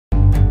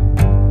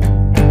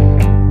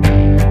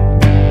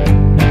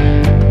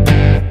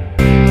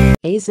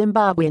A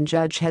Zimbabwean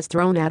judge has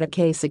thrown out a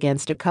case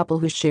against a couple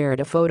who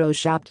shared a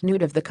photoshopped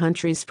nude of the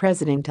country's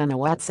president on a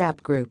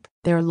WhatsApp group,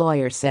 their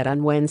lawyer said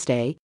on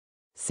Wednesday.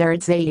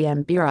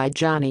 Saradzayam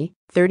Birijani,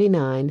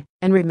 39,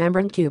 and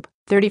Mnangagwa,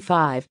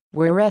 35,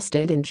 were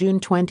arrested in June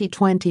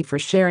 2020 for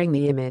sharing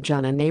the image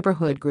on a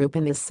neighborhood group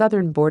in the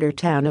southern border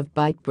town of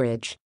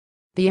Beitbridge.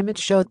 The image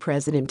showed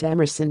President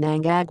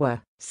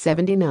Mnangagwa,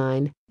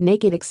 79,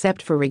 naked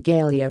except for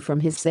regalia from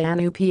his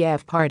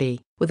ZANU-PF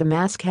party, with a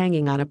mask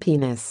hanging on a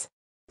penis.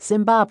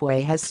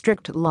 Zimbabwe has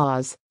strict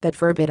laws that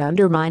forbid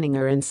undermining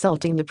or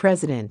insulting the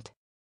president.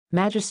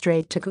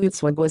 Magistrate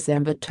Takutswa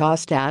Gwazemba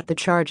tossed out the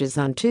charges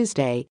on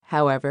Tuesday,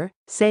 however,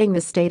 saying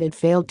the state had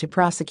failed to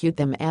prosecute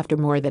them after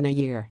more than a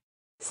year.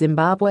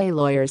 Zimbabwe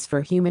Lawyers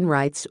for Human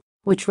Rights,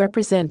 which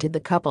represented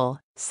the couple,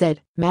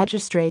 said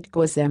Magistrate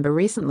Gwazemba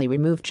recently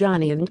removed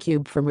Johnny and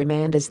Cube from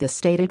remand as the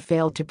state had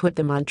failed to put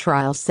them on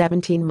trial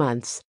 17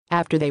 months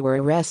after they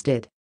were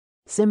arrested.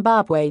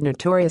 Zimbabwe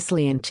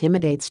notoriously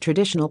intimidates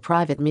traditional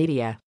private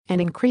media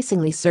and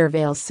increasingly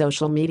surveils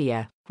social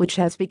media, which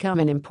has become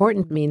an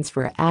important means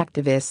for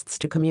activists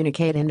to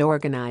communicate and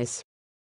organize.